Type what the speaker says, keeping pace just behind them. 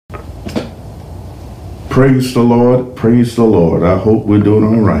Praise the Lord. Praise the Lord. I hope we're doing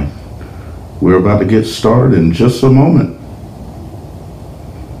all right. We're about to get started in just a moment.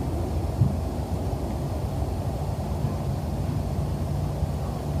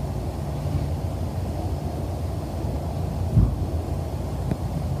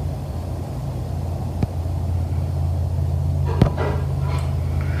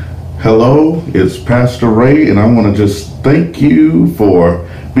 Hello, it's Pastor Ray, and I want to just thank you for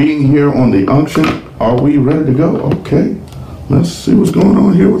being here on the Unction. Are we ready to go? Okay. Let's see what's going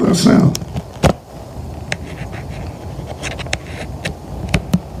on here with our sound.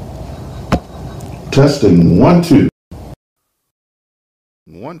 Testing 1 2.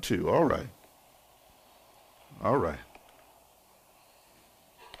 1 2. All right. All right.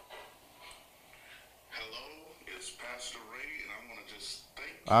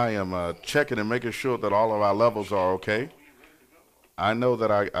 I am checking and making sure that all of our levels are okay. I know that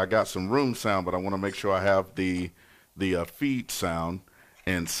I got some room sound, but I want to make sure I have the feed sound.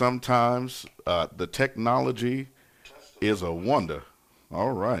 And sometimes the technology is a wonder.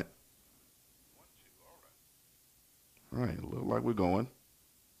 All right. All right, look like we're going.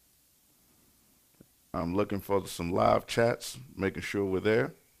 I'm looking for some live chats, making sure we're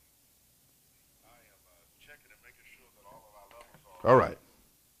there. All right.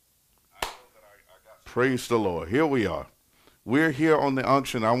 Praise the Lord. Here we are. We're here on the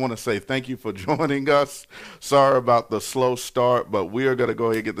Unction. I want to say thank you for joining us. Sorry about the slow start, but we are going to go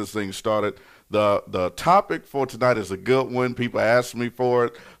ahead and get this thing started. The topic for tonight is a good one. People asked me for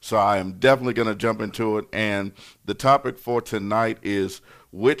it, so I am definitely going to jump into it. And the topic for tonight is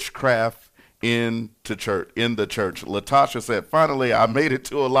witchcraft in the church. Latasha said, finally, I made it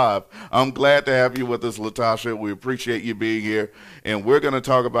to a live. I'm glad to have you with us, Latasha. We appreciate you being here. And we're going to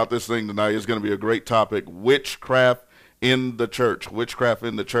talk about this thing tonight. It's going to be a great topic, witchcraft in the church. Witchcraft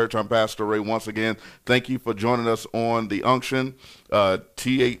in the church. I'm Pastor Ray once again. Thank you for joining us on the Unction,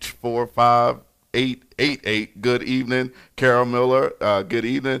 TH45888. Good evening. Carol Miller, good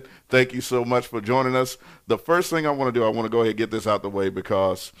evening. Thank you so much for joining us. The first thing I want to do, I want to go ahead and get this out the way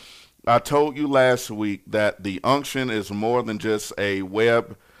because I told you last week that the Unction is more than just a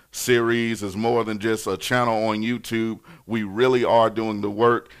web series, is more than just a channel on YouTube. We really are doing the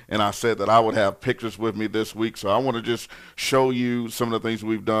work, and I said that I would have pictures with me this week, so I want to just show you some of the things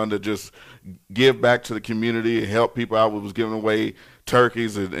we've done to just give back to the community and help people out. We was giving away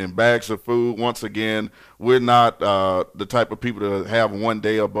turkeys and bags of food. Once again, we're not the type of people to have one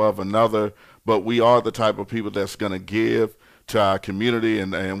day above another, but we are the type of people that's going to give to our community,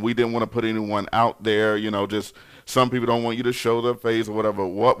 and we didn't want to put anyone out there, just some people don't want you to show their face or whatever.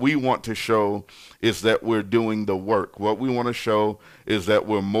 What we want to show is that we're doing the work. What we want to show is that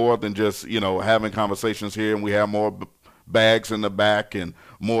we're more than just, having conversations here, and we have more bags in the back and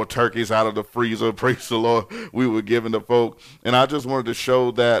more turkeys out of the freezer. Praise the Lord. We were giving to folk. And I just wanted to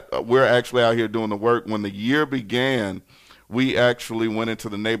show that we're actually out here doing the work. When the year began, we actually went into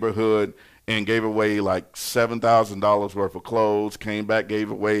the neighborhood and gave away like $7,000 worth of clothes, came back,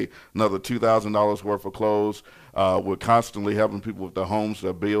 gave away another $2,000 worth of clothes. We're constantly helping people with their homes,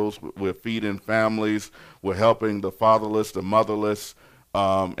 their bills. We're feeding families. We're helping the fatherless, the motherless,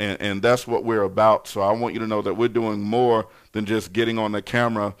 and that's what we're about. So I want you to know that we're doing more than just getting on the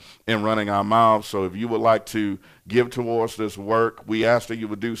camera and running our mouths. So if you would like to give towards this work, we ask that you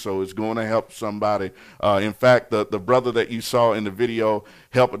would do so. It's going to help somebody. In fact, the brother that you saw in the video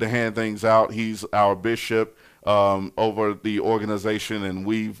helping to hand things out, he's our bishop over the organization, and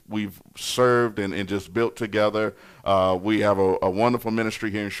we've served and just built together. We have a wonderful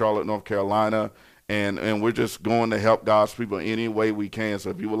ministry here in Charlotte, North Carolina, and we're just going to help God's people any way we can.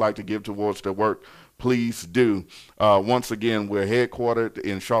 So if you would like to give towards the work, please do. Once again, we're headquartered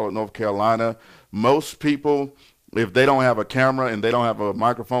in Charlotte, North Carolina. Most people, if they don't have a camera and they don't have a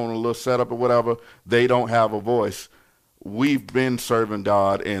microphone or a little setup or whatever, they don't have a voice. We've been serving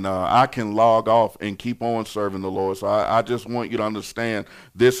God, and I can log off and keep on serving the Lord. So I just want you to understand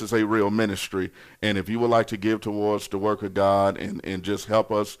this is a real ministry. And if you would like to give towards the work of God and just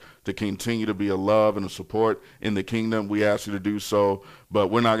help us to continue to be a love and a support in the kingdom, we ask you to do so. But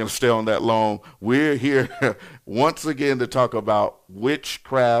we're not going to stay on that long. We're here once again to talk about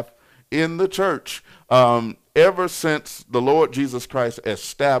witchcraft in the church. Ever since the Lord Jesus Christ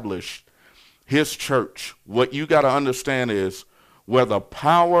established his church, what you got to understand is where the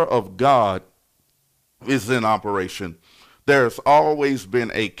power of God is in operation, there's always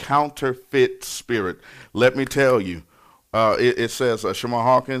been a counterfeit spirit. Let me tell you, it says, Shamar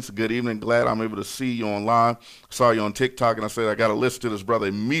Hawkins, good evening. Glad I'm able to see you online. Saw you on TikTok, and I said, I got to listen to this brother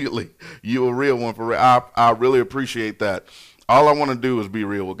immediately. You a real one for real. I really appreciate that. All I want to do is be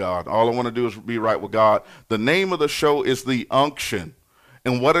real with God. All I want to do is be right with God. The name of the show is The Unction.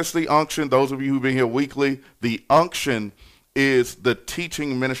 And what is the unction? Those of you who've been here weekly, the unction is the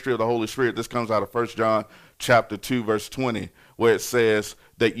teaching ministry of the Holy Spirit. This comes out of 1 John chapter 2, verse 20, where it says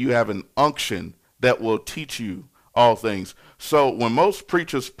that you have an unction that will teach you all things. So when most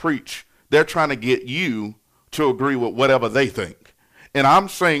preachers preach, they're trying to get you to agree with whatever they think. And I'm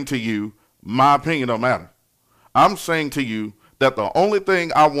saying to you, my opinion don't matter. I'm saying to you that the only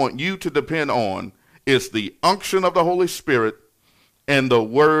thing I want you to depend on is the unction of the Holy Spirit and the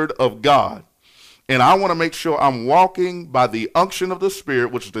Word of God. And I want to make sure I'm walking by the unction of the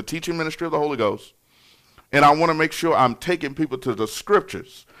Spirit, which is the teaching ministry of the Holy Ghost. And I want to make sure I'm taking people to the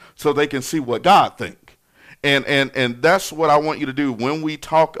scriptures so they can see what God thinks. And that's what I want you to do when we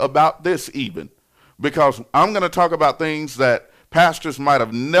talk about this even. Because I'm going to talk about things that pastors might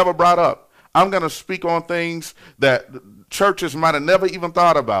have never brought up. I'm going to speak on things that churches might have never even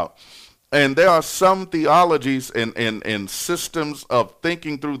thought about. And there are some theologies and systems of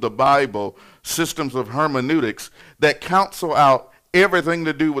thinking through the Bible, systems of hermeneutics that counsel out everything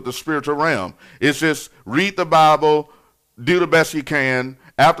to do with the spiritual realm. It's just read the Bible, do the best you can.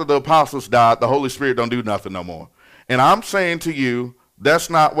 After the apostles died, the Holy Spirit don't do nothing no more. And I'm saying to you, that's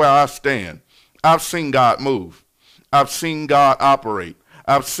not where I stand. I've seen God move. I've seen God operate.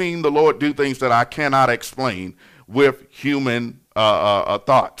 I've seen the Lord do things that I cannot explain with human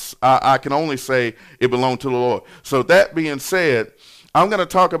thoughts. I can only say it belonged to the Lord. So that being said, I'm going to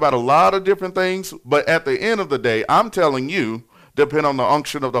talk about a lot of different things, but at the end of the day, I'm telling you, depend on the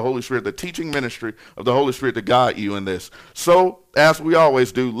unction of the Holy Spirit, the teaching ministry of the Holy Spirit to guide you in this. So, as we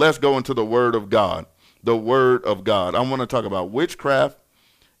always do, let's go into the Word of God. The Word of God. I want to talk about witchcraft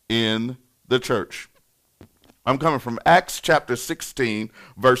in the church. I'm coming from Acts chapter 16,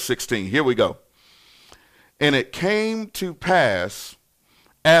 verse 16. Here we go. And it came to pass,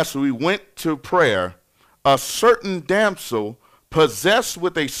 as we went to prayer, a certain damsel possessed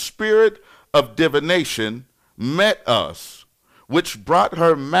with a spirit of divination met us, which brought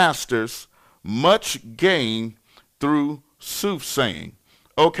her masters much gain through soothsaying.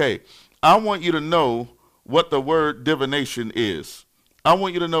 Okay, I want you to know what the word divination is. I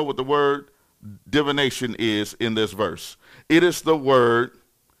want you to know what the word divination is in this verse. It is the word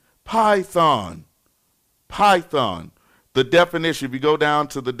python. Python. The definition, if you go down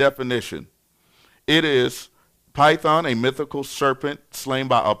to the definition, it is python, a mythical serpent slain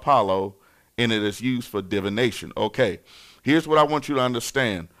by Apollo, and it is used for divination. Okay, here's what I want you to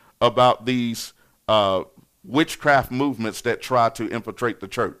understand about these witchcraft movements that try to infiltrate the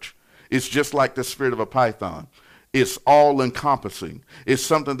church. It's just like the spirit of a python. It's all encompassing. It's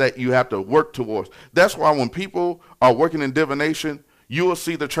something that you have to work towards. That's why when people are working in divination, you will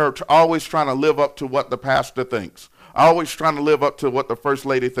see the church always trying to live up to what the pastor thinks, always trying to live up to what the first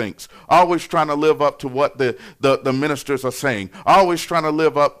lady thinks, always trying to live up to what the ministers are saying, always trying to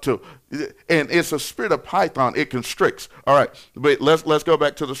live up to, and it's a spirit of python. It constricts. All right, but let's go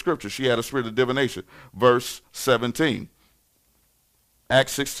back to the scripture. She had a spirit of divination. Verse 17,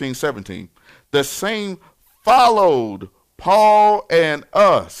 Acts 16:17. The same followed Paul and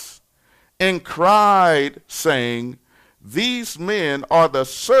us and cried, saying, these men are the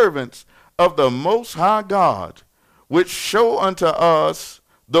servants of the Most High God, which show unto us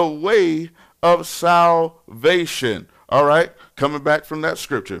the way of salvation. All right, coming back from that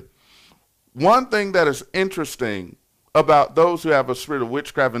scripture. One thing that is interesting about those who have a spirit of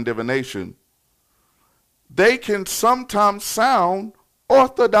witchcraft and divination, they can sometimes sound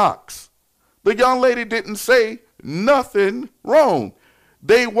orthodox. The young lady didn't say nothing wrong.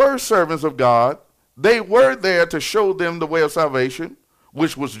 They were servants of God. They were there to show them the way of salvation,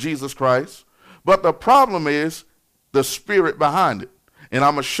 which was Jesus Christ. But the problem is the spirit behind it. And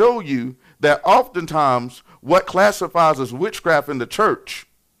I'm going to show you that oftentimes what classifies as witchcraft in the church,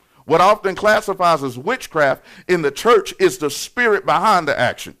 what often classifies as witchcraft in the church is the spirit behind the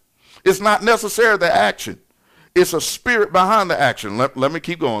action. It's not necessarily the action. It's a spirit behind the action. Let me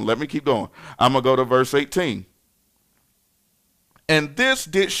keep going. Let me keep going. I'm going to go to verse 18. And this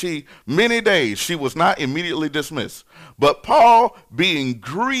did she many days. She was not immediately dismissed. But Paul, being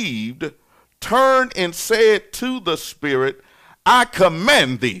grieved, turned and said to the spirit, I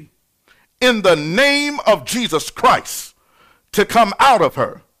command thee in the name of Jesus Christ to come out of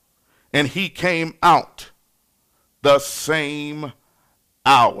her. And he came out the same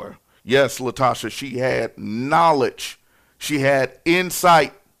hour. Yes, Latasha, she had knowledge. She had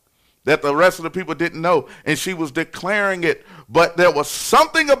insight that the rest of the people didn't know, and she was declaring it. But there was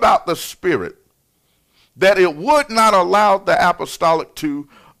something about the spirit that it would not allow the apostolic to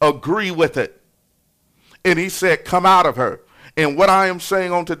agree with it. And he said, come out of her. And what I am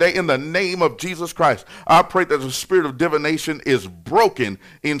saying on today, in the name of Jesus Christ, I pray that the spirit of divination is broken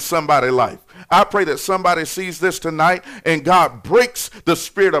in somebody's life. I pray that somebody sees this tonight and God breaks the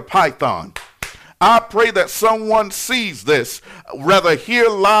spirit of Python. I pray that someone sees this, whether here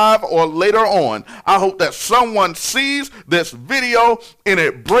live or later on. I hope that someone sees this video and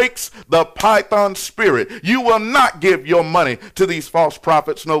it breaks the Python spirit. You will not give your money to these false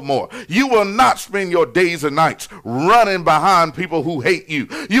prophets no more. You will not spend your days and nights running behind people who hate you.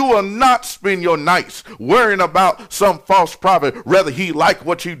 You will not spend your nights worrying about some false prophet, whether he liked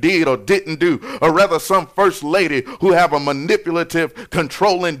what you did or didn't do, or whether some first lady who have a manipulative,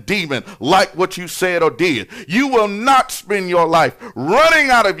 controlling demon like what you said or did. You will not spend your life running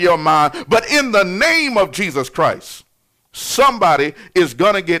out of your mind, but in the name of Jesus Christ, somebody is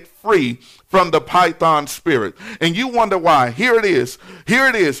going to get free from the Python spirit. And you wonder why. Here it is. Here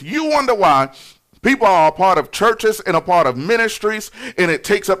it is. You wonder why people are a part of churches and a part of ministries, and it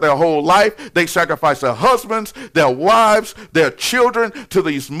takes up their whole life. They sacrifice their husbands, their wives, their children to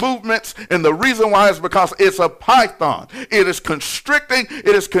these movements. And the reason why is because it's a python. It is constricting. It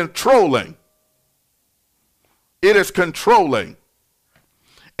is controlling. It is controlling.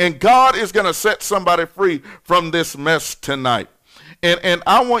 And God is going to set somebody free from this mess tonight. And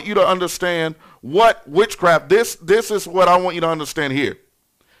I want you to understand what witchcraft, this is what I want you to understand here.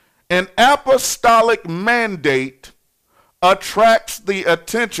 An apostolic mandate attracts the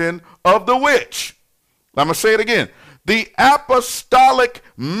attention of the witch. I'm going to say it again. The apostolic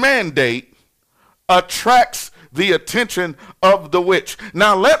mandate attracts the attention of the witch.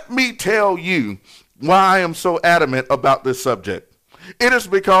 Now, let me tell you why I am so adamant about this subject. It is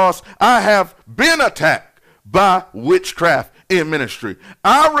because I have been attacked by witchcraft in ministry.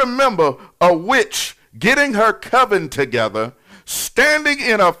 I remember a witch getting her coven together, standing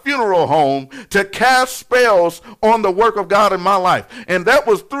in a funeral home to cast spells on the work of God in my life. And that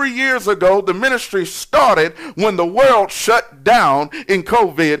was 3 years ago. The ministry started when the world shut down in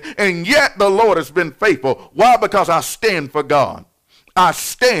COVID, and yet the Lord has been faithful. Why? Because I stand for God. I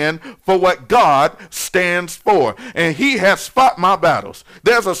stand for what God stands for, and he has fought my battles.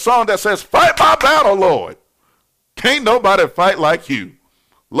 There's a song that says, "Fight my battle, Lord. Can't nobody fight like you."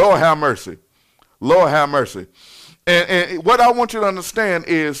 Lord have mercy. Lord have mercy. And what I want you to understand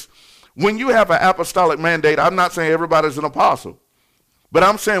is, when you have an apostolic mandate, I'm not saying everybody's an apostle, but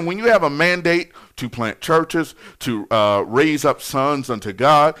I'm saying when you have a mandate to plant churches, to raise up sons unto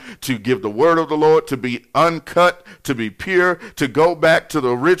God, to give the word of the Lord, to be uncut, to be pure, to go back to the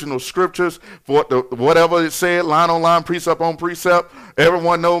original scriptures for whatever it said, line on line, precept on precept.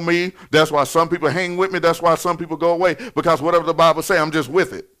 Everyone know me. That's why some people hang with me. That's why some people go away, because whatever the Bible say, I'm just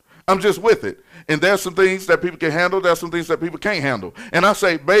with it. I'm just with it. And there's some things that people can handle. There's some things that people can't handle. And I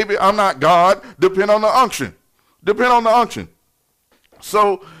say, baby, I'm not God. Depend on the unction. Depend on the unction.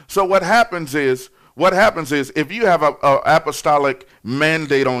 So what happens is if you have a apostolic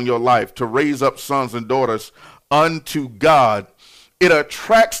mandate on your life to raise up sons and daughters unto God, it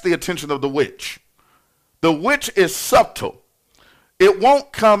attracts the attention of the witch. The witch is subtle. It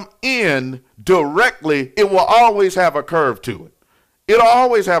won't come in directly. It will always have a curve to it. It'll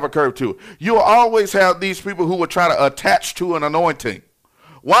always have a curve to it. You'll always have these people who will try to attach to an anointing.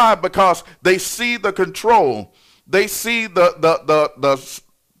 Why? Because they see the control. They see the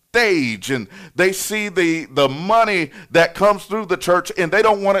stage, and they see the money that comes through the church, and they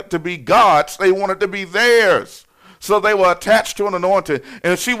don't want it to be God's. They want it to be theirs. So they were attached to an anointing.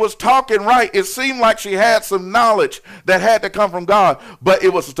 And she was talking right. It seemed like she had some knowledge that had to come from God, but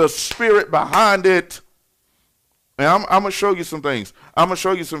it was the spirit behind it. And I'm going to show you some things. I'm going to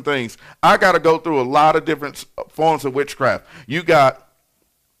show you some things. I got to go through a lot of different forms of witchcraft.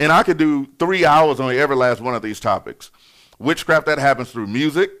 And I could do 3 hours on every last one of these topics. Witchcraft that happens through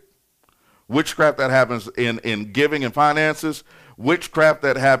music. Witchcraft that happens in giving and finances. Witchcraft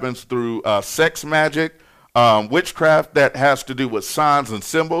that happens through sex magic. Witchcraft that has to do with signs and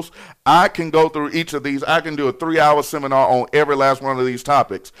symbols. I can go through each of these. I can do a 3-hour seminar on every last one of these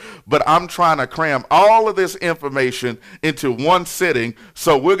topics. But I'm trying to cram all of this information into one sitting.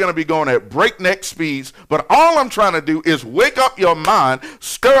 So we're going to be going at breakneck speeds. But all I'm trying to do is wake up your mind,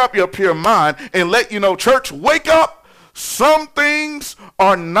 stir up your pure mind, and let you know, church, wake up. Some things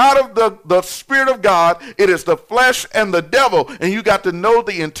are not of the Spirit of God. It is the flesh and the devil. And you got to know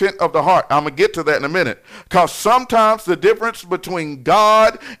the intent of the heart. I'm going to get to that in a minute. Because sometimes the difference between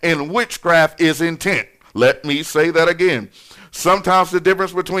God and witchcraft is intent. Let me say that again. Sometimes the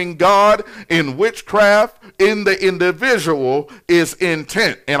difference between God and witchcraft in the individual is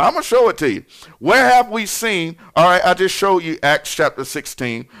intent. And I'm going to show it to you. Where have we seen? All right, I just showed you Acts chapter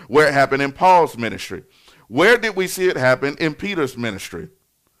 16, where it happened in Paul's ministry. Where did we see it happen? In Peter's ministry.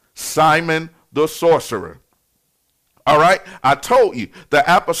 Simon the sorcerer. All right, I told you the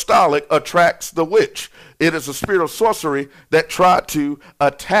apostolic attracts the witch. It is a spirit of sorcery that tried to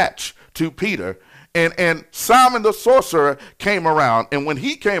attach to Peter. And Simon the sorcerer came around. And when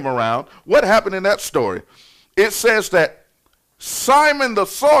he came around, what happened in that story? It says that Simon the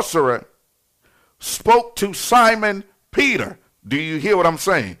sorcerer spoke to Simon Peter. Do you hear what I'm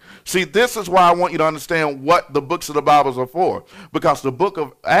saying? See, this is why I want you to understand what the books of the Bible are for. Because the book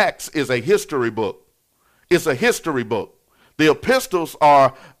of Acts is a history book. It's a history book. The epistles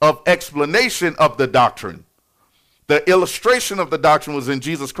are of explanation of the doctrine. The illustration of the doctrine was in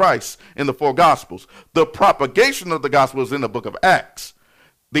Jesus Christ in the four Gospels. The propagation of the gospel is in the book of Acts.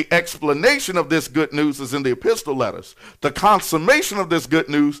 The explanation of this good news is in the epistle letters. The consummation of this good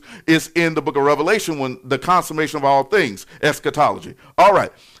news is in the book of Revelation, when the consummation of all things, eschatology. All right,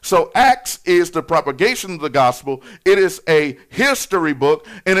 so Acts is the propagation of the gospel. It is a history book,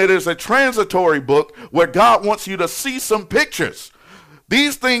 and it is a transitory book where God wants you to see some pictures.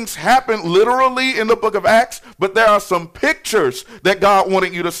 These things happen literally in the book of Acts, but there are some pictures that God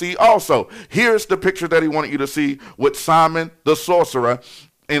wanted you to see also. Here's the picture that he wanted you to see with Simon the sorcerer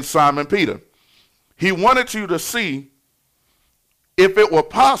and Simon Peter. He wanted you to see, if it were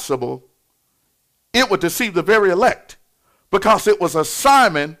possible, it would deceive the very elect, because it was a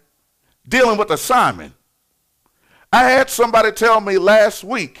Simon dealing with a Simon. I had somebody tell me last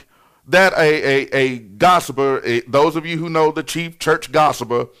week that a gossiper, those of you who know the chief church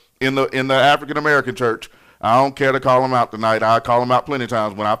gossiper in the African American church, I don't care to call him out tonight. I call him out plenty of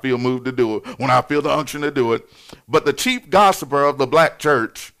times when I feel moved to do it, when I feel the unction to do it. But the chief gossiper of the black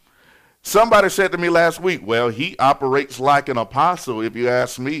church, somebody said to me last week, well, he operates like an apostle, if you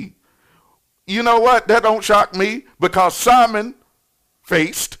ask me. You know what? That don't shock me, because Simon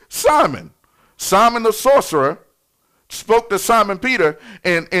faced Simon. Simon the sorcerer spoke to Simon Peter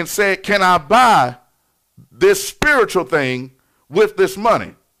and said, can I buy this spiritual thing with this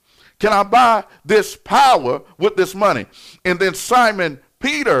money? Can I buy this power with this money? And then Simon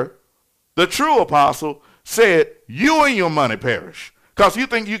Peter, the true apostle, said, you and your money perish, because you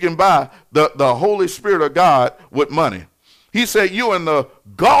think you can buy the Holy Spirit of God with money. He said, you in the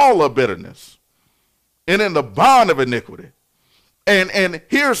gall of bitterness and in the bond of iniquity. And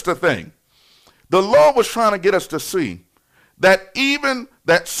here's the thing. The Lord was trying to get us to see that even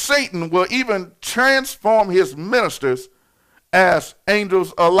that Satan will even transform his ministers as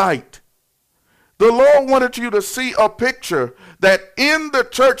angels of light. The Lord wanted you to see a picture that in the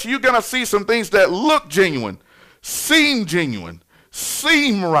church you're going to see some things that look genuine, seem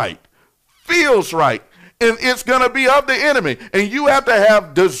right, feels right, and it's going to be of the enemy. And you have to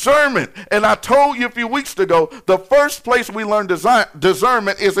have discernment. And I told you a few weeks ago, the first place we learn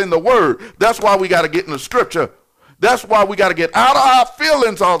discernment is in the Word. That's why we got to get in the Scripture. That's why we got to get out of our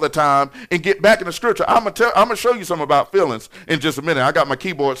feelings all the time and get back in the Scripture. I'm gonna show you something about feelings in just a minute. I got my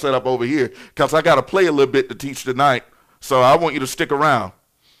keyboard set up over here because I got to play a little bit to teach tonight. So I want you to stick around.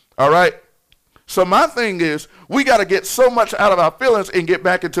 All right? So my thing is, we got to get so much out of our feelings and get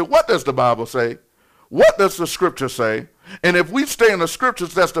back into, what does the Bible say? What does the Scripture say? And if we stay in the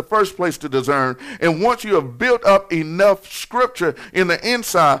Scriptures, that's the first place to discern. And once you have built up enough Scripture in the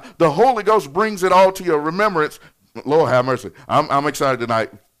inside, the Holy Ghost brings it all to your remembrance. Lord have mercy. I'm excited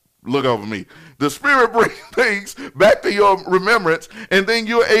tonight. Look over me. The Spirit brings things back to your remembrance, and then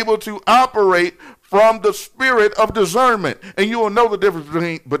you're able to operate from the spirit of discernment, and you will know the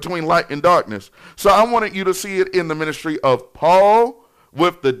difference between light and darkness. So I wanted you to see it in the ministry of Paul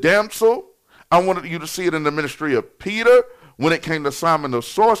with the damsel. I wanted you to see it in the ministry of Peter when it came to Simon the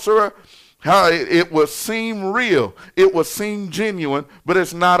sorcerer. How it will seem real, it will seem genuine, but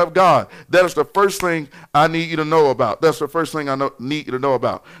it's not of God. That is the first thing I need you to know about. That's the first thing I need you to know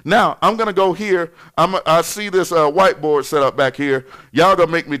about. Now, I'm going to go here. I see this whiteboard set up back here. Y'all going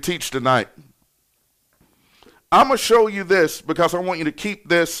to make me teach tonight. I'm going to show you this because I want you to keep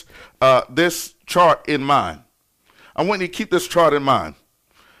this chart in mind. I want you to keep this chart in mind.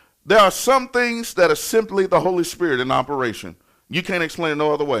 There are some things that are simply the Holy Spirit in operation. You can't explain it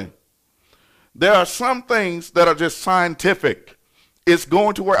no other way. There are some things that are just scientific. It's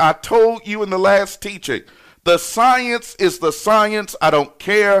going to where I told you in the last teaching, the science is the science. I don't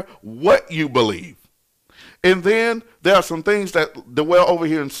care what you believe. And then there are some things that dwell over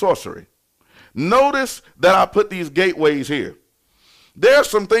here in sorcery. Notice that I put these gateways here. There are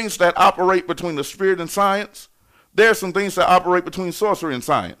some things that operate between the spirit and science. There are some things that operate between sorcery and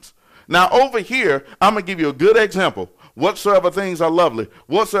science. Now over here, I'm going to give you a good example. whatsoever things are lovely,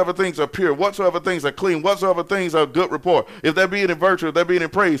 whatsoever things are pure, whatsoever things are clean, whatsoever things are good report, if there be any virtue, if there be any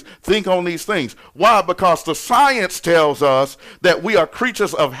praise, think on these things. Why? Because the science tells us that we are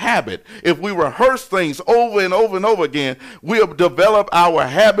creatures of habit. If we rehearse things over and over and over again, we'll develop our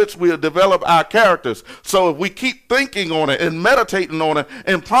habits, we'll develop our characters. So if we keep thinking on it and meditating on it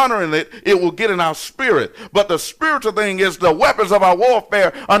and pondering it, it will get in our spirit. But the spiritual thing is the weapons of our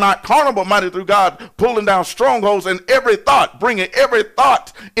warfare are not carnal but mighty through God, pulling down strongholds and every thought, bringing every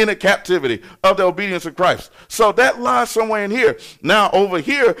thought into captivity of the obedience of Christ. So that lies somewhere in here. Now over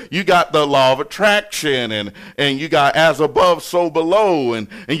here, you got the law of attraction and you got as above, so below, and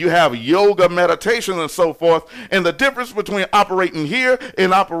you have yoga meditation and so forth. And the difference between operating here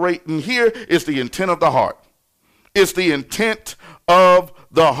and operating here is the intent of the heart. It's the intent of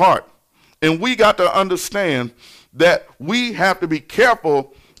the heart. And we got to understand that we have to be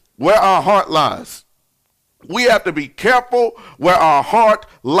careful where our heart lies. We have to be careful where our heart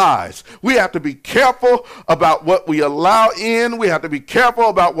lies. We have to be careful about what we allow in. We have to be careful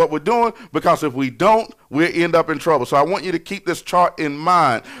about what we're doing, because if we don't, we'll end up in trouble. So I want you to keep this chart in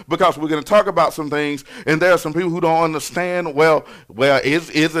mind, because we're going to talk about some things, and there are some people who don't understand, well,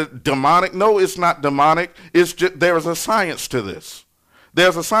 is it demonic? No, it's not demonic. It's just, there is a science to this.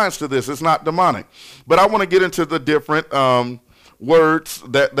 There's a science to this. It's not demonic. But I want to get into the different words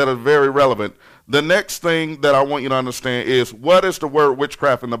that are very relevant. The next thing that I want you to understand is, what is the word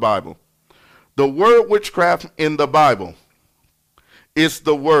witchcraft in the Bible? The word witchcraft in the Bible is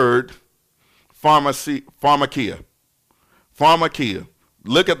the word pharmakia. Pharmakia.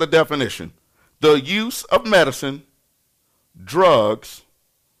 Look at the definition. The use of medicine, drugs,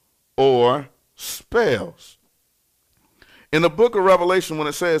 or spells. In the book of Revelation, when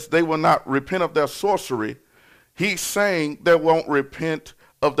it says they will not repent of their sorcery, he's saying they won't repent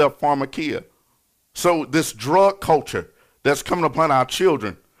of their pharmakia. So this drug culture that's coming upon our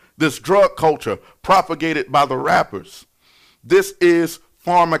children, this drug culture propagated by the rappers, this is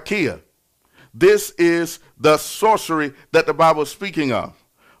pharmakia. This is the sorcery that the Bible is speaking of.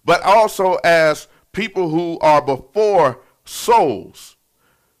 But also, as people who are before souls,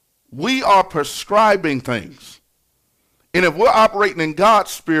 we are prescribing things. And if we're operating in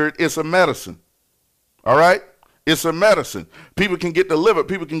God's spirit, it's a medicine. All right? It's a medicine. People can get delivered.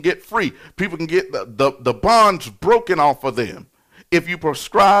 People can get free. People can get the bonds broken off of them. If you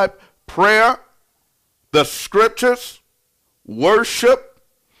prescribe prayer, the scriptures, worship,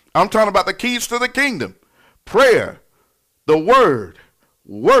 I'm talking about the keys to the kingdom. Prayer, the word,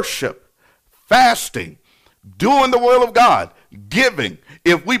 worship, fasting, doing the will of God, giving.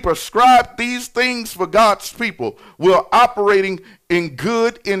 If we prescribe these things for God's people, we're operating in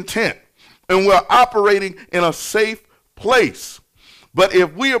good intent. And we're operating in a safe place. But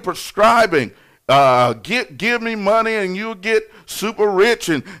if we are prescribing, give me money and you'll get super rich,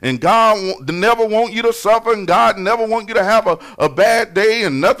 and God never want you to suffer, and God never want you to have a bad day,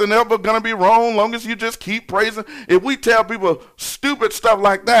 and nothing ever going to be wrong long as you just keep praising. If we tell people stupid stuff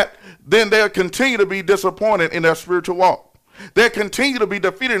like that, then they'll continue to be disappointed in their spiritual walk. They continue to be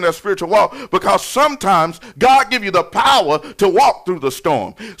defeated in their spiritual walk, because sometimes God give you the power to walk through the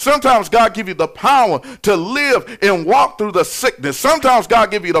storm. Sometimes God give you the power to live and walk through the sickness. Sometimes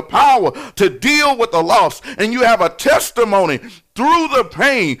God give you the power to deal with the loss, and you have a testimony through the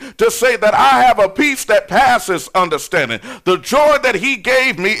pain to say that I have a peace that passes understanding. The joy that he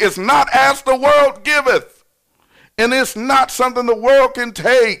gave me is not as the world giveth, and it's not something the world can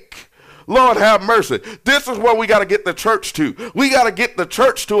take. Lord have mercy. This is where we got to get the church to. We got to get the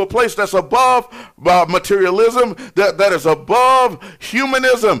church to a place that's above materialism, that is above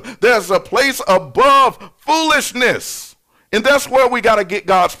humanism. There's a place above foolishness. And that's where we got to get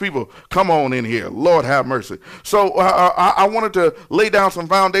God's people. Come on in here. Lord have mercy. So I wanted to lay down some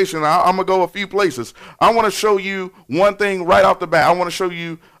foundation. I'm going to go a few places. I want to show you one thing right off the bat. I want to show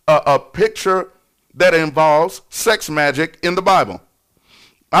you a picture that involves sex magic in the Bible.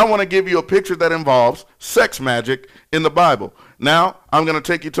 I want to give you a picture that involves sex magic in the Bible. Now, I'm going to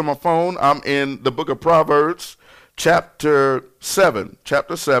take you to my phone. I'm in the book of Proverbs, chapter 7.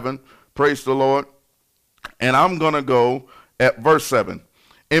 Chapter 7. Praise the Lord. And I'm going to go at verse 7.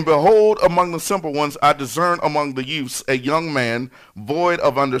 And behold, among the simple ones, I discern among the youths a young man void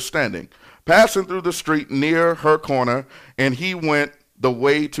of understanding, passing through the street near her corner, and he went the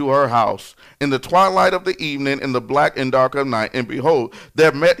way to her house in the twilight of the evening, in the black and dark of night, and behold,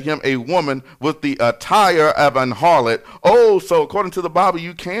 there met him a woman with the attire of an harlot. Oh, so according to the Bible,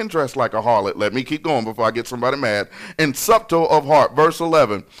 you can dress like a harlot. Let me keep going before I get somebody mad. And subtle of heart. Verse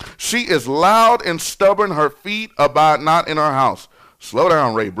 11. She is loud and stubborn. Her feet abide not in her house. Slow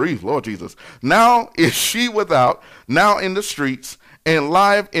down, Ray. Breathe, Lord Jesus. Now is she without, now in the streets, and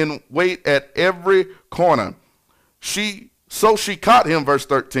lieth in wait at every corner. So she caught him, verse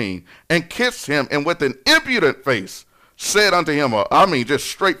 13, and kissed him, and with an impudent face said unto him, just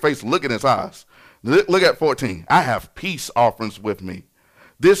straight face, look in his eyes. Look at 14. I have peace offerings with me.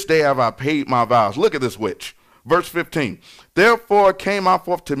 This day have I paid my vows. Look at this witch. Verse 15. Therefore came I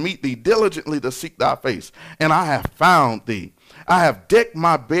forth to meet thee diligently to seek thy face, and I have found thee. I have decked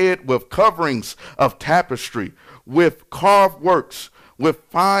my bed with coverings of tapestry, with carved works, with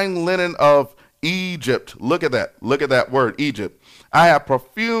fine linen of Egypt. Look at that. Look at that word, Egypt. I have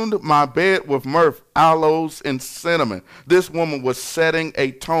perfumed my bed with myrrh, aloes, and cinnamon. This woman was setting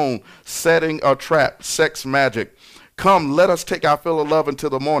a tone, setting a trap, sex magic. Come, let us take our fill of love until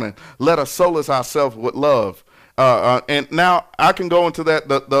the morning. Let us solace ourselves with love. And now I can go into that.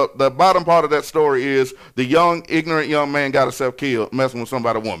 The bottom part of that story is the ignorant young man got himself killed messing with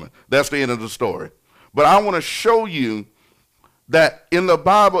somebody, woman. That's the end of the story. But I want to show you that in the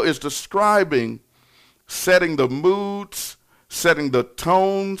Bible is describing setting the moods, setting the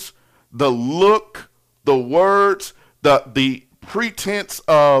tones, the look, the words, the pretense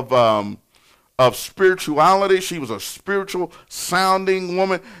of spirituality. She was a spiritual sounding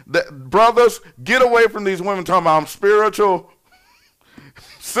woman. Brothers, get away from these women talking about I'm spiritual.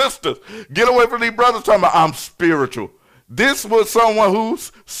 Sisters, get away from these brothers talking about I'm spiritual. This was someone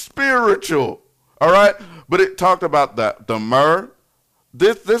who's spiritual. All right? But it talked about the myrrh.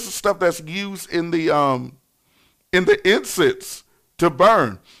 This is stuff that's used in the incense to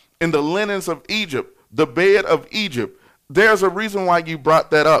burn, in the linens of Egypt, the bed of Egypt. There's a reason why you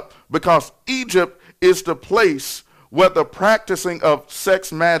brought that up, because Egypt is the place where the practicing of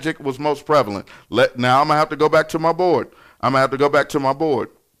sex magic was most prevalent. Now I'm going to have to go back to my board.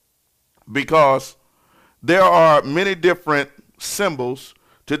 Because there are many different symbols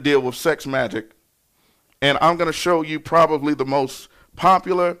to deal with sex magic. And I'm going to show you probably the most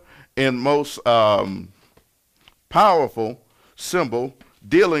popular and most powerful symbol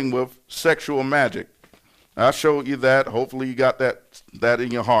dealing with sexual magic. I showed you that. Hopefully you got that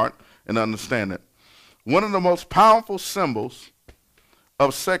in your heart and understand it. One of the most powerful symbols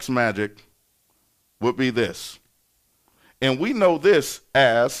of sex magic would be this. And we know this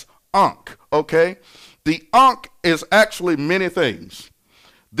as Ankh, okay? The Ankh is actually many things.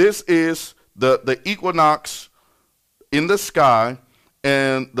 This is the equinox in the sky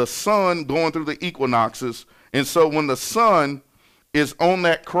and the sun going through the equinoxes. And so when the sun is on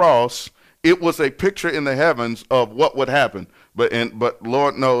that cross, it was a picture in the heavens of what would happen. But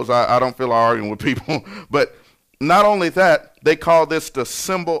Lord knows I don't feel arguing with people. But not only that, they call this the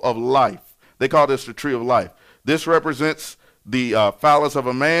symbol of life. They call this the tree of life. This represents the phallus of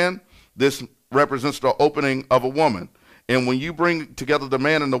a man. This represents the opening of a woman. And when you bring together the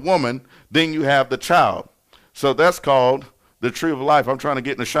man and the woman, then you have the child. So that's called the tree of life. I'm trying to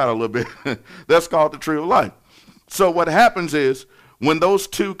get in the shot a little bit. That's called the tree of life. So what happens is when those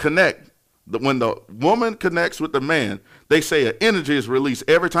two connect, when the woman connects with the man, they say an energy is released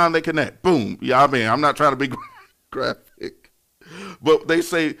every time they connect. Boom. Yeah, I'm not trying to be graphic. But they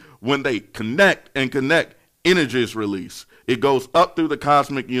say when they connect, energy is released. It goes up through the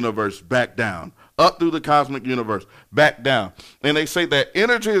cosmic universe, back down. Up through the cosmic universe, back down. And they say that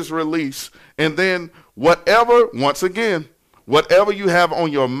energy is released, and then whatever you have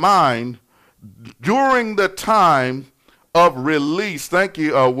on your mind during the time of release, thank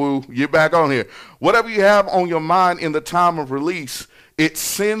you, Wu, you're back on here. Whatever you have on your mind in the time of release, it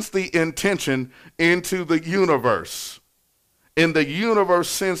sends the intention into the universe. And the universe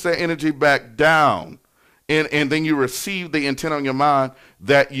sends that energy back down. And then you receive the intent on your mind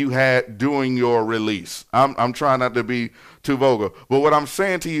that you had during your release. I'm trying not to be too vulgar. But what I'm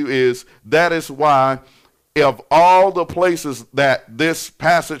saying to you is that is why of all the places that this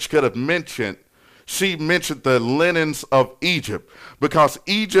passage could have mentioned, she mentioned the linens of Egypt. Because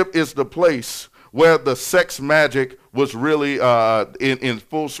Egypt is the place where the sex magic was really in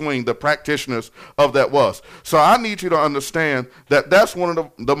full swing, the practitioners of that was. So I need you to understand that that's one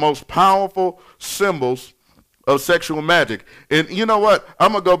of the most powerful symbols of sexual magic. And you know what?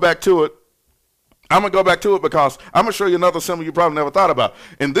 I'm going to go back to it. Because I'm going to show you another symbol you probably never thought about.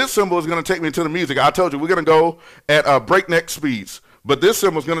 And this symbol is going to take me to the music. I told you we're going to go at breakneck speeds. But this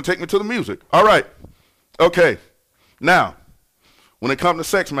symbol is going to take me to the music. All right. Okay. Now, when it comes to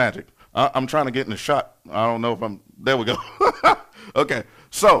sex magic, I'm trying to get in the shot. I don't know if there we go. Okay.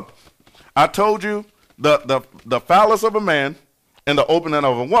 So, I told you the phallus of a man and the opening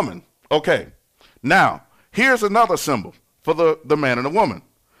of a woman. Okay. Now, here's another symbol for the man and the woman.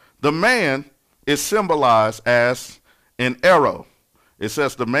 The man is symbolized as an arrow. It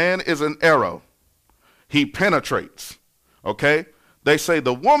says the man is an arrow. He penetrates. Okay? They say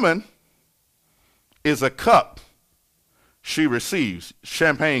the woman is a cup. She receives.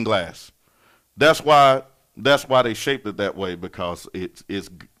 Champagne glass. That's why they shaped it that way, because it's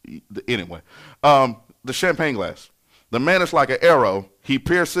anyway. The champagne glass. The man is like an arrow. He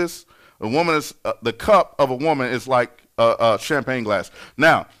pierces. A woman is the cup of a woman is like a champagne glass.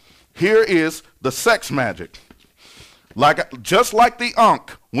 Now, here is the sex magic. Just like the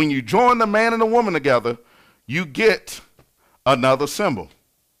Ankh, when you join the man and the woman together, you get another symbol.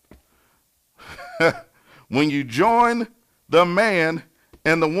 When you join the man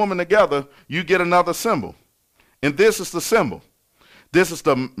and the woman together, you get another symbol. And this is the symbol. This is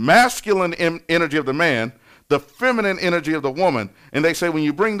the masculine energy of the man, the feminine energy of the woman. And they say when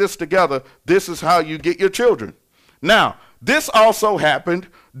you bring this together, this is how you get your children. Now, this also happened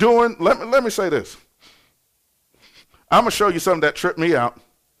during, let me say this. I'm going to show you something that tripped me out.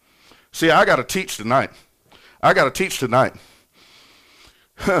 See, I got to teach tonight.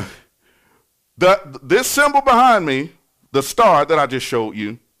 This symbol behind me, the star that I just showed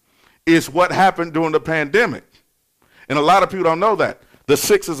you, is what happened during the pandemic. And a lot of people don't know that. The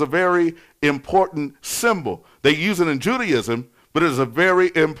 6 is a very important symbol. They use it in Judaism, but it is a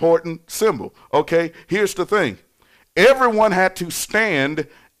very important symbol. Okay, here's the thing. Everyone had to stand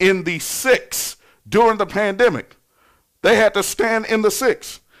in the 6 during the pandemic. They had to stand in the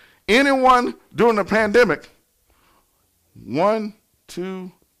 6. Anyone during the pandemic, 1,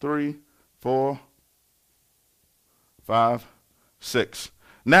 2, 3, 4, 5, 6.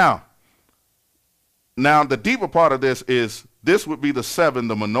 Now, the deeper part of this is, this would be the 7,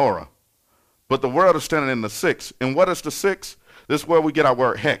 the menorah. But the world is standing in the 6. And what is the 6? This is where we get our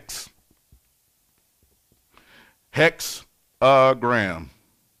word hex. Hexagram.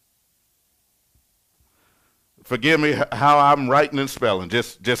 Forgive me how I'm writing and spelling.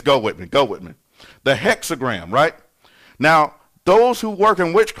 Just go with me. The hexagram, right? Now, those who work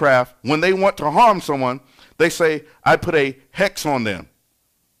in witchcraft, when they want to harm someone, they say, I put a hex on them.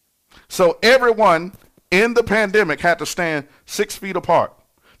 So everyone in the pandemic had to stand 6 feet apart.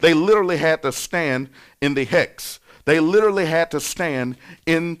 They literally had to stand in the hex. They literally had to stand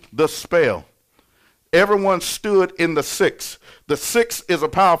in the spell. Everyone stood in the 6. The 6 is a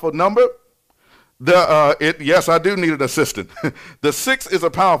powerful number. Yes, I do need an assistant. The 6 is a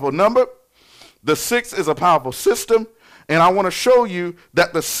powerful number. The 6 is a powerful system. And I want to show you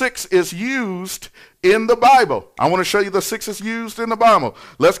that the 6 is used in the Bible. I want to show you the 6 is used in the Bible.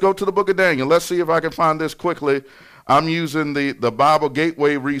 Let's go to the book of Daniel. Let's see if I can find this quickly. I'm using the Bible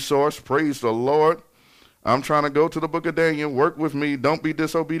Gateway resource. Praise the Lord. I'm trying to go to the book of Daniel. Work with me. Don't be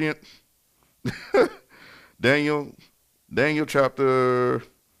disobedient. Daniel chapter,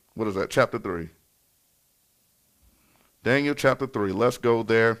 what is that? Chapter 3. Daniel chapter 3. Let's go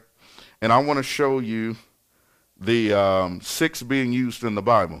there. And I want to show you the 6 being used in the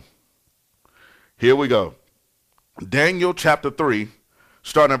Bible. Here we go. Daniel chapter 3,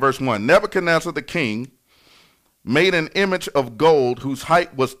 starting at verse 1. Nebuchadnezzar the king made an image of gold whose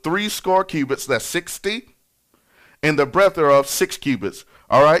height was 60 cubits, that's 60, and the breadth thereof 6 cubits.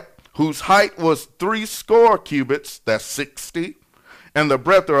 All right? Whose height was 60 cubits, that's 60, and the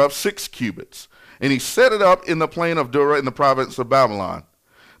breadth thereof 6 cubits. And he set it up in the plain of Dura in the province of Babylon.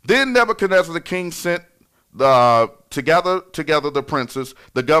 Then Nebuchadnezzar the king sent together the princes,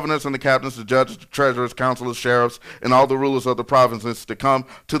 the governors and the captains, the judges, the treasurers, counselors, sheriffs, and all the rulers of the provinces to come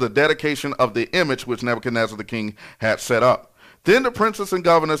to the dedication of the image which Nebuchadnezzar the king had set up. Then the princes and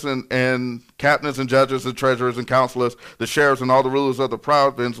governors and captains and judges and treasurers and counselors, the sheriffs and all the rulers of the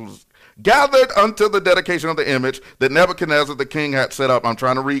provinces gathered unto the dedication of the image that Nebuchadnezzar the king had set up. I'm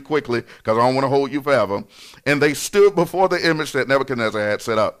trying to read quickly because I don't want to hold you forever. And they stood before the image that Nebuchadnezzar had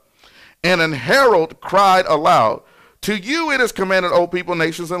set up. And an herald cried aloud, to you it is commanded, O people,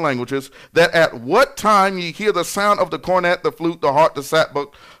 nations, and languages, that at what time ye hear the sound of the cornet, the flute, the harp, the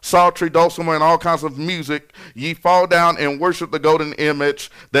sackbut, psaltery, dulcimer, and all kinds of music, ye fall down and worship the golden image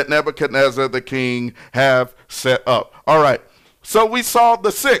that Nebuchadnezzar the king have set up. All right, so we saw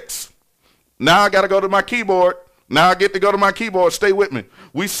the 6. Now I got to go to my keyboard. Now I get to go to my keyboard. Stay with me.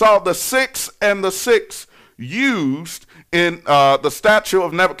 We saw the 6 and the 6 used in the statue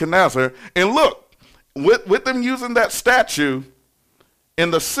of Nebuchadnezzar. And look, with them using that statue in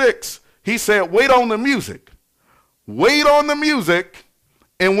the 6, he said, wait on the music. Wait on the music.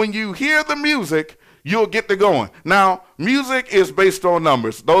 And when you hear the music, you'll get to going. Now, music is based on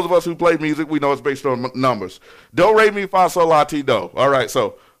numbers. Those of us who play music, we know it's based on numbers. Do, re, mi, fa, sol, la, ti, do. All right,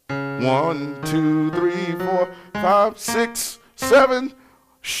 so 1, 2, 3, 4, 5, 6, 7.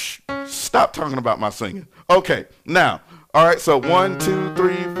 Shh, stop talking about my singing. Okay, now, All right, so 1, 2,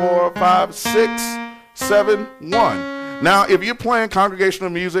 3, 4, 5, 6, 7, 1. Now, if you're playing congregational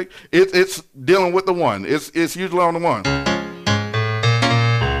music, it's dealing with the 1. It's usually on the 1.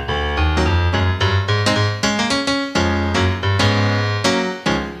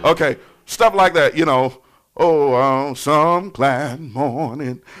 Okay, stuff like that, you know. Oh, on some glad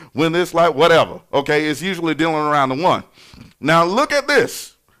morning when it's like whatever. Okay, it's usually dealing around the 1. Now, look at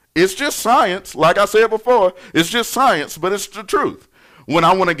this. It's just science. Like I said before, it's just science, but it's the truth. When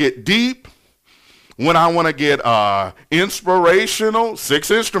I want to get deep, when I want to get inspirational,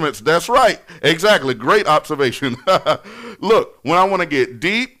 6 instruments. That's right. Exactly. Great observation. Look, when I want to get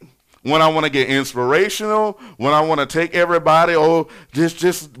deep, when I want to get inspirational, when I want to take everybody,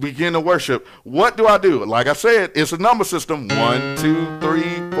 just begin to worship. What do I do? Like I said, it's a number system. 1, 2,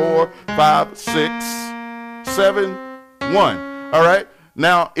 3, 4, 5, 6, 7, 1. All right.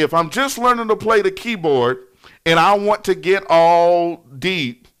 Now, if I'm just learning to play the keyboard and I want to get all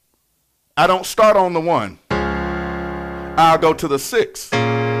deep, I don't start on the 1. I'll go to the 6.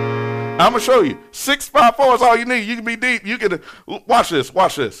 I'm going to show you. 6, 5, 4 is all you need. You can be deep. You can watch this.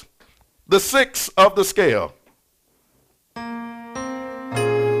 Watch this. The 6 of the scale.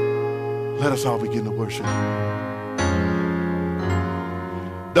 Let us all begin to worship.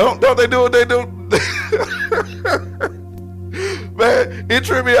 Don't they do what they do? Man, it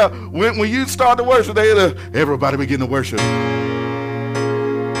tripped me out. When you start to worship, everybody begin to worship.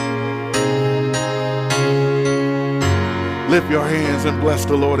 Lift your hands and bless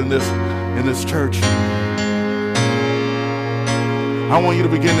the Lord in this church. I want you to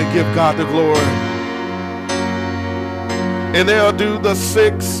begin to give God the glory. And they'll do the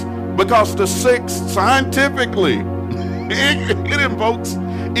 6 because the 6 scientifically it invokes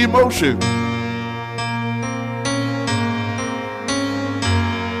emotion.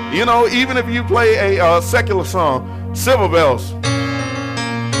 You know, even if you play a secular song, Silver Bells.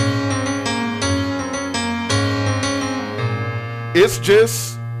 It's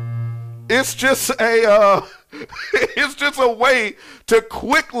just a way to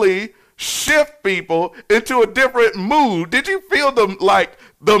quickly shift people into a different mood. Did you feel the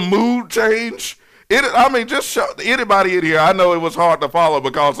mood change? Just show anybody in here. I know it was hard to follow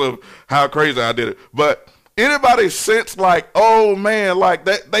because of how crazy I did it, but anybody sense like, oh man, like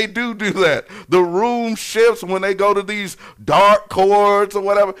that they do that. The room shifts when they go to these dark chords or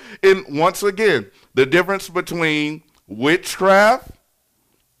whatever. And once again, the difference between witchcraft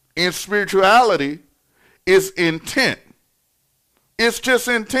and spirituality is intent. It's just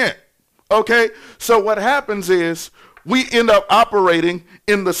intent. Okay? So what happens is we end up operating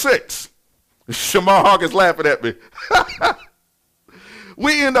in the 6. Shamar Hawk is laughing at me.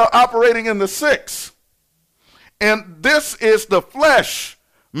 We end up operating in the 6. And this is the flesh.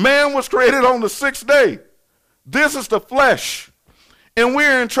 Man was created on the 6th day. This is the flesh. And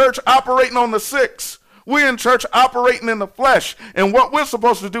we're in church operating on the 6. We're in church operating in the flesh. And what we're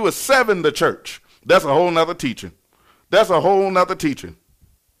supposed to do is 7 the church. That's a whole nother teaching. That's a whole nother teaching.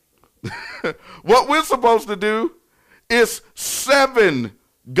 What we're supposed to do is 7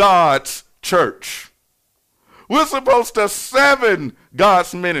 God's church. We're supposed to 7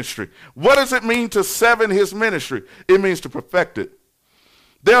 God's ministry. What does it mean to 7 his ministry? It means to perfect it.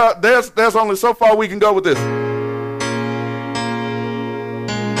 There's only so far we can go with this.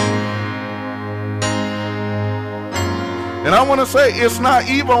 And I want to say it's not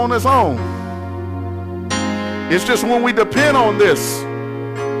evil on its own. It's just when we depend on this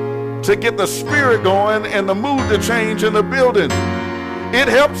to get the spirit going and the mood to change in the building. It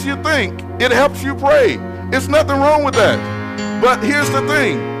helps you think. It helps you pray. It's nothing wrong with that. But here's the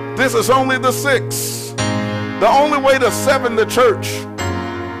thing. This is only the 6. The only way to 7 the church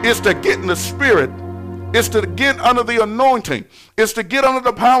is to get in the spirit. It's to get under the anointing. It's to get under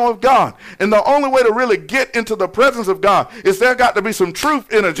the power of God. And the only way to really get into the presence of God is there got to be some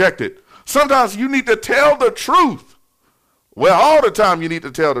truth interjected. Sometimes you need to tell the truth. Well, all the time you need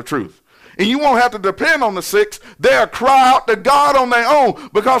to tell the truth. And you won't have to depend on the 6. They'll cry out to God on their own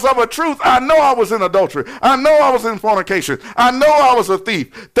because of a truth. I know I was in adultery. I know I was in fornication. I know I was a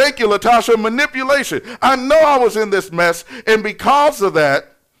thief. Thank you, Latasha. Manipulation. I know I was in this mess. And because of that,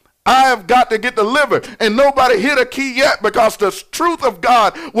 I have got to get delivered. And nobody hit a key yet because the truth of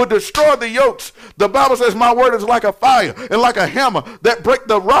God will destroy the yokes. The Bible says my word is like a fire and like a hammer that break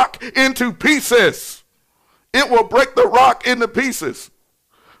the rock into pieces. It will break the rock into pieces.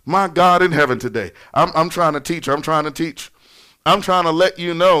 My God in heaven today. I'm trying to teach. I'm trying to let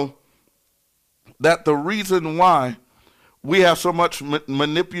you know that the reason why we have so much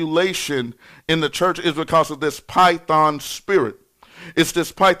manipulation in the church is because of this python spirit. It's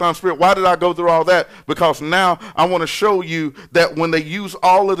this python spirit. Why did I go through all that? Because now I want to show you that when they use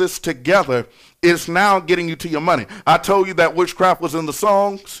all of this together, it's now getting you to your money. I told you that witchcraft was in the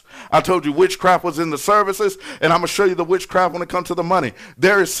songs. I told you witchcraft was in the services, and I'm going to show you the witchcraft when it comes to the money.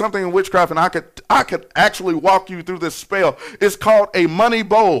 There is something in witchcraft, and I could actually walk you through this spell. It's called a money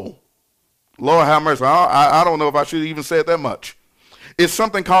bowl. Lord have mercy. I don't know if I should even say it that much. It's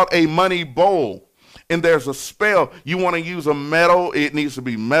something called a money bowl. And there's a spell. You want to use a metal. It needs to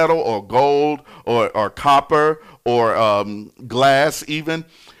be metal or gold or copper or glass even.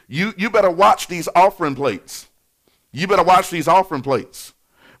 You better watch these offering plates. You better watch these offering plates.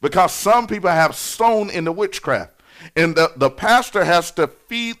 Because some people have sown into witchcraft. And the pastor has to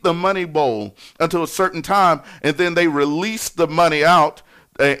feed the money bowl until a certain time. And then they release the money out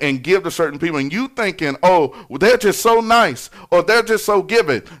and give to certain people, and you thinking, oh, well, they're just so nice, or they're just so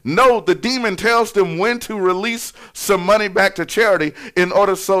giving. No, the demon tells them when to release some money back to charity in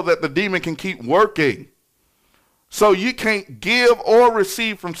order so that the demon can keep working. So you can't give or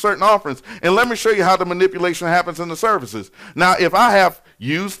receive from certain offerings. And let me show you how the manipulation happens in the services. Now, if I have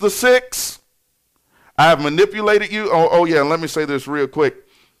used the 6, I have manipulated you. Oh yeah, let me say this real quick.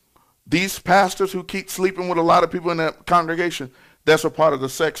 These pastors who keep sleeping with a lot of people in that congregation, that's a part of the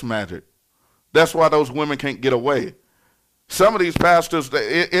sex magic. That's why those women can't get away. Some of these pastors,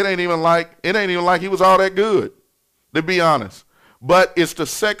 it ain't even like he was all that good, to be honest. But it's the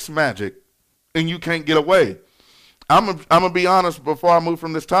sex magic, and you can't get away. I'm gonna be honest before I move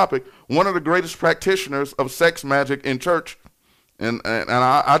from this topic. One of the greatest practitioners of sex magic in church, and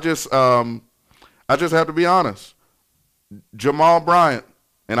I just have to be honest. Jamal Bryant,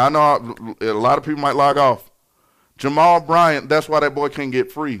 and I know a lot of people might log off. Jamal Bryant, that's why that boy can't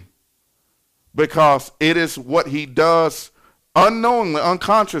get free. Because it is what he does unknowingly,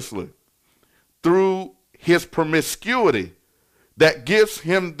 unconsciously, through his promiscuity that gives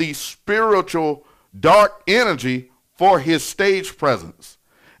him the spiritual dark energy for his stage presence.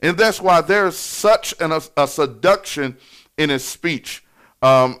 And that's why there's such a seduction in his speech.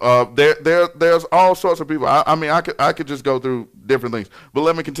 There's all sorts of people. I could just go through different things, but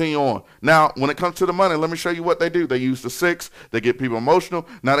let me continue on. Now, when it comes to the money, let me show you what they do. They use the 6. They get people emotional.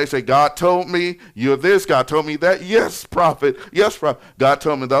 Now they say, God told me you're this. God told me that. Yes, prophet. Yes, prophet. God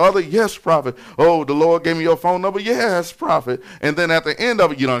told me the other. Yes, prophet. Oh, the Lord gave me your phone number. Yes, prophet. And then at the end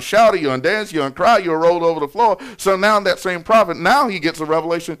of it, you done shout, you done dance, you done cry, you done rolled over the floor. So now that same prophet, now he gets a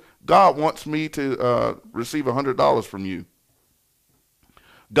revelation. God wants me to receive $100 from you.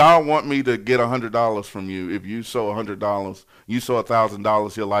 God want me to get $100 from you. If you sow $100, you sow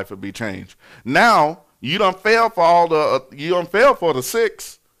 $1,000, your life will be changed. Now you don't fail for you don't fail for the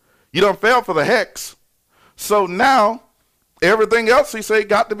 6. You don't fail for the hex. So now everything else he said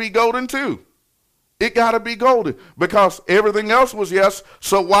got to be golden too. It got to be golden because everything else was yes.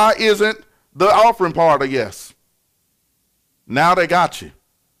 So why isn't the offering part a yes? Now they got you.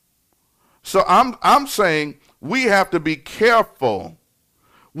 So I'm saying we have to be careful.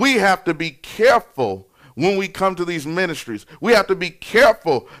 We have to be careful when we come to these ministries. We have to be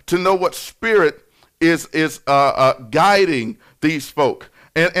careful to know what spirit is guiding these folk.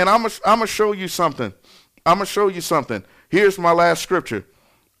 And I'm gonna show you something. I'm gonna show you something. Here's my last scripture.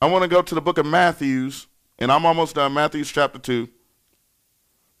 I want to go to the book of Matthew, and I'm almost done. Matthew chapter 2,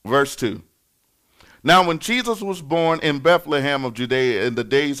 verse 2. Now, when Jesus was born in Bethlehem of Judea in the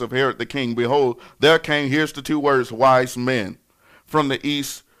days of Herod the king, behold, there came, here's the 2 words, wise men from the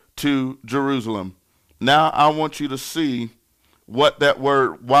east to Jerusalem. Now I want you to see what that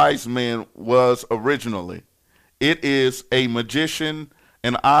word wise men was originally. It is a magician,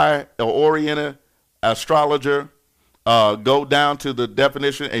 an eye-oriented astrologer. Go down to the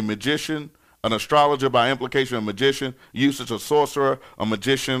definition, a magician, an astrologer, by implication a magician, usage a sorcerer, a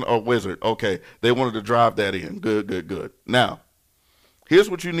magician, or wizard. Okay, they wanted to drive that in. Good. Now, here's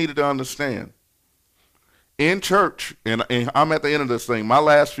what you needed to understand. In church, and I'm at the end of this thing, my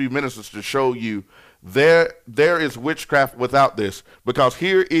last few minutes is to show you there is witchcraft without this, because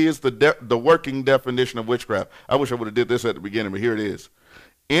here is the working definition of witchcraft. I wish I would have did this at the beginning, but here it is.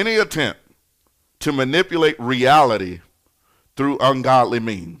 Any attempt to manipulate reality through ungodly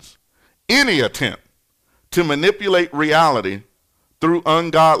means. Any attempt to manipulate reality through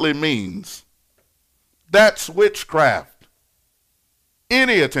ungodly means. That's witchcraft.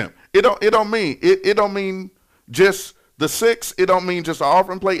 Any attempt. It don't mean just the 6. It don't mean just an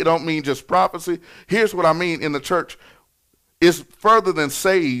offering plate. It don't mean just prophecy. Here's what I mean in the church. It's further than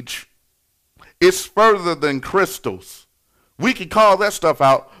sage. It's further than crystals. We can call that stuff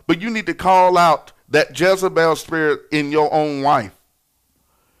out, but you need to call out that Jezebel spirit in your own wife.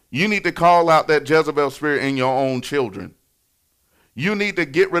 You need to call out that Jezebel spirit in your own children. You need to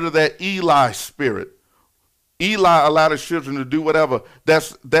get rid of that Eli spirit. Eli allowed his children to do whatever.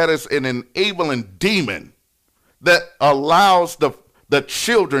 That is an enabling demon that allows the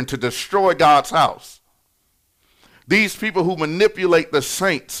children to destroy God's house. These people who manipulate the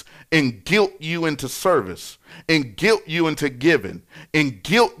saints and guilt you into service, and guilt you into giving, and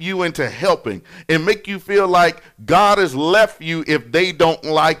guilt you into helping, and make you feel like God has left you if they don't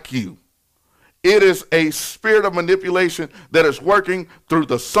like you. It is a spirit of manipulation that is working through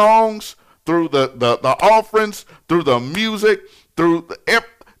the songs, through the offerings, through the music,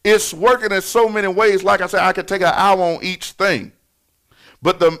 it's working in so many ways. Like I said, I could take an hour on each thing.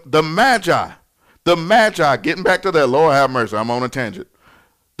 But the Magi, getting back to that, Lord have mercy, I'm on a tangent.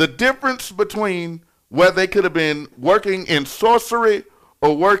 The difference between where they could have been working in sorcery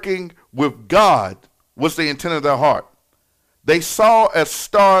or working with God was the intent of their heart. They saw a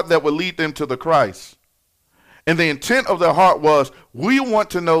star that would lead them to the Christ. And the intent of their heart was, we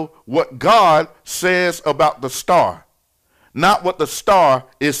want to know what God says about the star, not what the star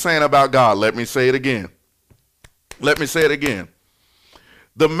is saying about God. Let me say it again.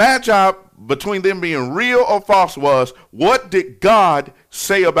 The Magi, between them being real or false, was, what did God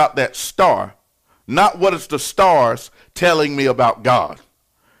say about that star? Not what is the stars telling me about God.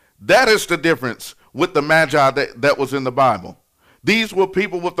 That is the difference with the Magi that was in the Bible. These were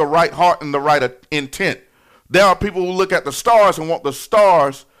people with the right heart and the right intent. There are people who look at the stars and want the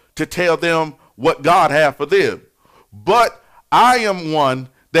stars to tell them what God has for them. But I am one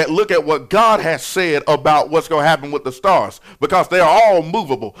that look at what God has said about what's going to happen with the stars, because they are all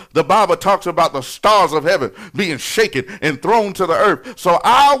movable. The Bible talks about the stars of heaven being shaken and thrown to the earth. So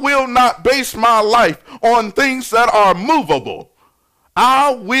I will not base my life on things that are movable.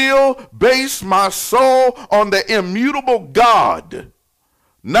 I will base my soul on the immutable God,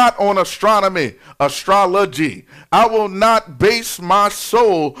 not on astronomy, astrology. I will not base my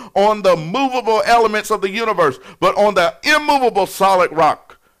soul on the movable elements of the universe, but on the immovable solid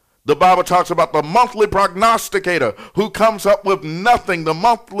rock. The Bible talks about the monthly prognosticator who comes up with nothing, the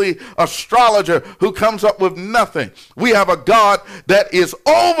monthly astrologer who comes up with nothing. We have a God that is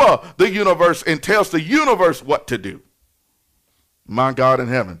over the universe and tells the universe what to do. My God in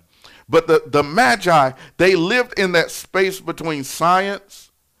heaven. But the Magi, they lived in that space between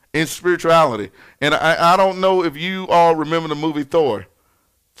science and spirituality. And I don't know if you all remember the movie Thor.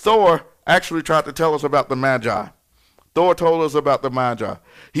 Thor actually tried to tell us about the Magi. Thor told us about the Magi.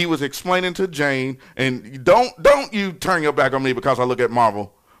 He was explaining to Jane, and don't you turn your back on me because I look at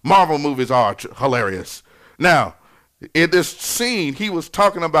Marvel. Marvel movies are hilarious. Now, in this scene, he was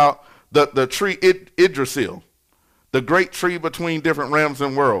talking about the tree Yggdrasil, the great tree between different realms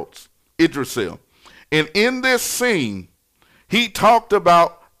and worlds, Yggdrasil. And in this scene, he talked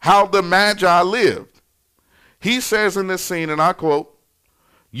about how the Magi lived. He says in this scene, and I quote,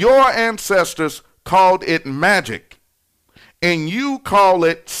 "Your ancestors called it magic, and you call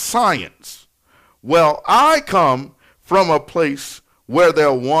it science. Well, I come from a place where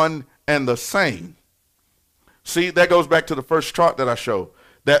they're one and the same." See, that goes back to the first chart that I showed,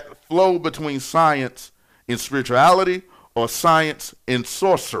 that flow between science and spirituality or science and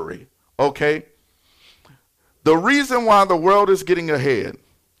sorcery, okay? The reason why the world is getting ahead,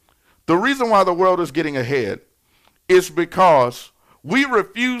 is because we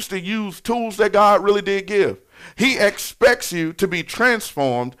refuse to use tools that God really did give. He expects you to be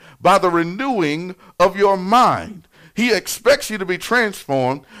transformed by the renewing of your mind. He expects you to be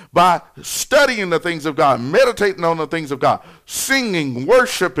transformed by studying the things of God, meditating on the things of God, singing,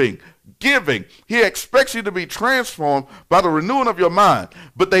 worshiping, giving. He expects you to be transformed by the renewing of your mind.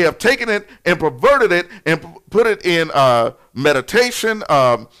 But they have taken it and perverted it and put it in meditation,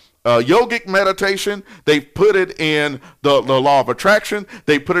 yogic meditation. They put it in the law of attraction.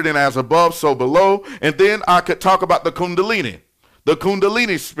 They put it in as above, so below. And then I could talk about the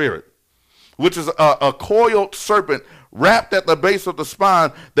Kundalini spirit, which is a coiled serpent wrapped at the base of the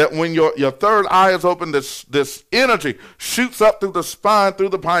spine, that when your third eye is open, this energy shoots up through the spine, through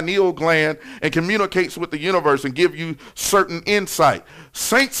the pineal gland, and communicates with the universe and give you certain insight.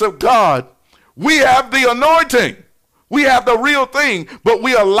 Saints of God, we have the anointing. We have the real thing, but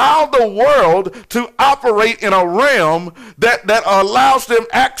we allow the world to operate in a realm that allows them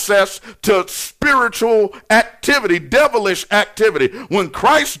access to spiritual activity, devilish activity, when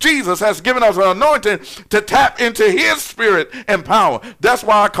Christ Jesus has given us an anointing to tap into his spirit and power. That's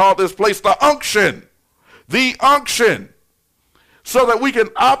why I call this place the Unction. The Unction. So that we can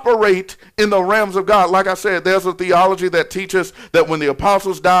operate in the realms of God. Like I said, there's a theology that teaches that when the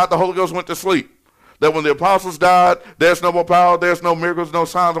apostles died, the Holy Ghost went to sleep. That when the apostles died, there's no more power, there's no miracles, no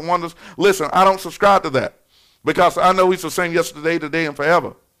signs and wonders. Listen, I don't subscribe to that. because I know he's the same yesterday, today, and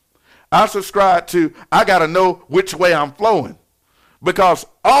forever. I subscribe to, I got to know which way I'm flowing. Because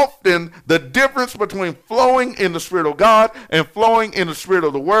often the difference between flowing in the Spirit of God and flowing in the spirit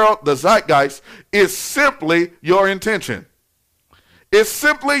of the world, the zeitgeist, is simply your intention. It's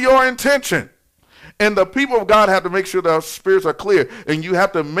simply your intention. And the people of God have to make sure their spirits are clear. And you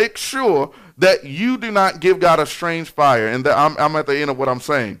have to make sure that you do not give God a strange fire. And that I'm at the end of what I'm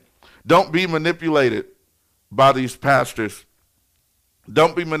saying. Don't be manipulated by these pastors.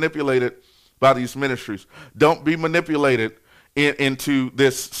 Don't be manipulated by these ministries. Don't be manipulated into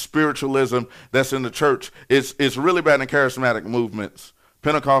this spiritualism that's in the church. It's really bad in charismatic movements,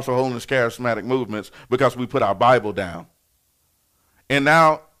 Pentecostal holiness charismatic movements, because we put our Bible down. And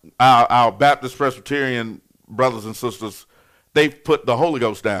now our Baptist Presbyterian brothers and sisters, they've put the Holy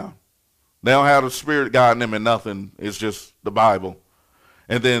Ghost down. They don't have the Spirit of God in them and nothing. It's just the Bible.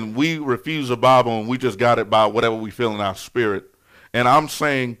 And then we refuse the Bible and we just got it by whatever we feel in our spirit. And I'm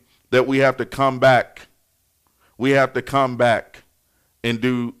saying that we have to come back. We have to come back and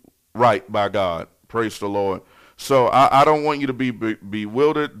do right by God. Praise the Lord. So I don't want you to be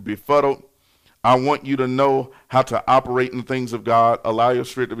bewildered, befuddled. I want you to know how to operate in the things of God. Allow your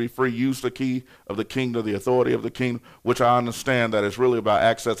spirit to be free. Use the key of the kingdom, the authority of the kingdom, which I understand that is really about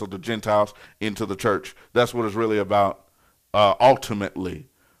access of the Gentiles into the church. That's what it's really about ultimately.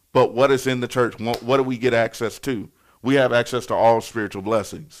 But what is in the church? What do we get access to? We have access to all spiritual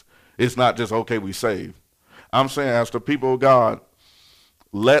blessings. It's not just, okay, we saved. I'm saying, as the people of God,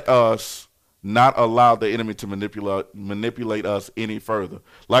 let us not allow the enemy to manipulate us any further.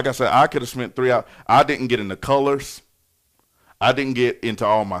 Like I said, I could have spent 3 hours. I didn't get into colors. I didn't get into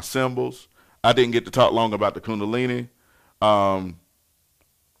all my symbols. I didn't get to talk long about the Kundalini. I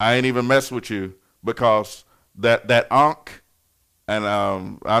ain't even mess with you because that Ankh, and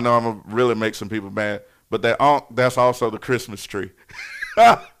I know I'm going to really make some people mad, but that Ankh, that's also the Christmas tree.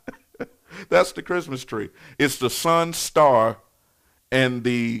 That's the Christmas tree. It's the sun, star, and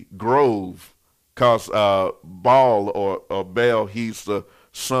the grove, because Baal or Baal, he's the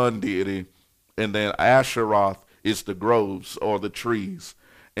sun deity, and then Asheroth is the groves or the trees.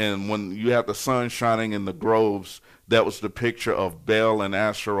 And when you have the sun shining in the groves, that was the picture of Baal and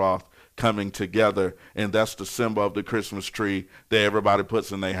Asheroth coming together, and that's the symbol of the Christmas tree that everybody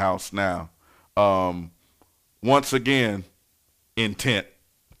puts in their house now. Once again, intent.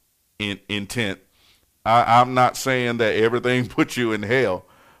 Intent. I'm not saying that everything puts you in hell,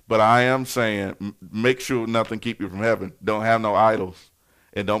 but I am saying make sure nothing keep you from heaven. Don't have no idols,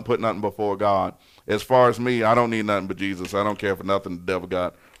 and don't put nothing before God. As far as me, I don't need nothing but Jesus. I don't care for nothing the devil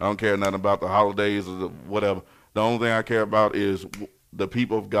got. I don't care nothing about the holidays or whatever. The only thing I care about is the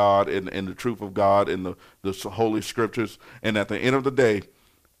people of God and the truth of God and the holy scriptures. And at the end of the day,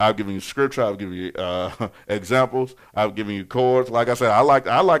 I've given you scripture. I've given you examples. I've given you chords. Like I said, I like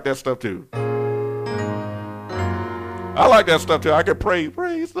that stuff too. I like that stuff too. I can pray.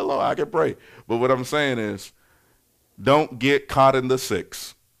 Praise the Lord. I can pray. But what I'm saying is, don't get caught in the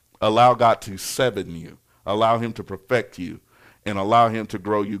six. Allow God to seven you. Allow him to perfect you and allow him to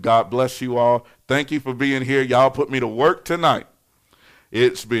grow you. God bless you all. Thank you for being here. Y'all put me to work tonight.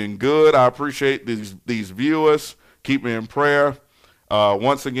 It's been good. I appreciate these viewers. Keep me in prayer.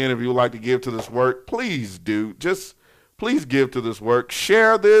 Once again, if you would like to give to this work, please do. Just please give to this work.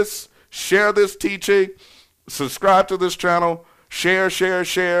 Share this teaching. Subscribe to this channel.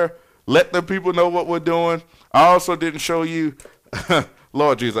 Share. Let the people know what we're doing. I also didn't show you.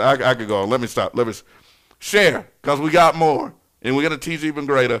 Lord Jesus, I could go on. Let me stop. Share, because we got more. And we're going to teach even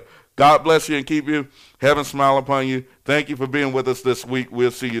greater. God bless you and keep you. Heaven smile upon you. Thank you for being with us this week.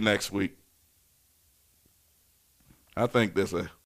 We'll see you next week. I think there's a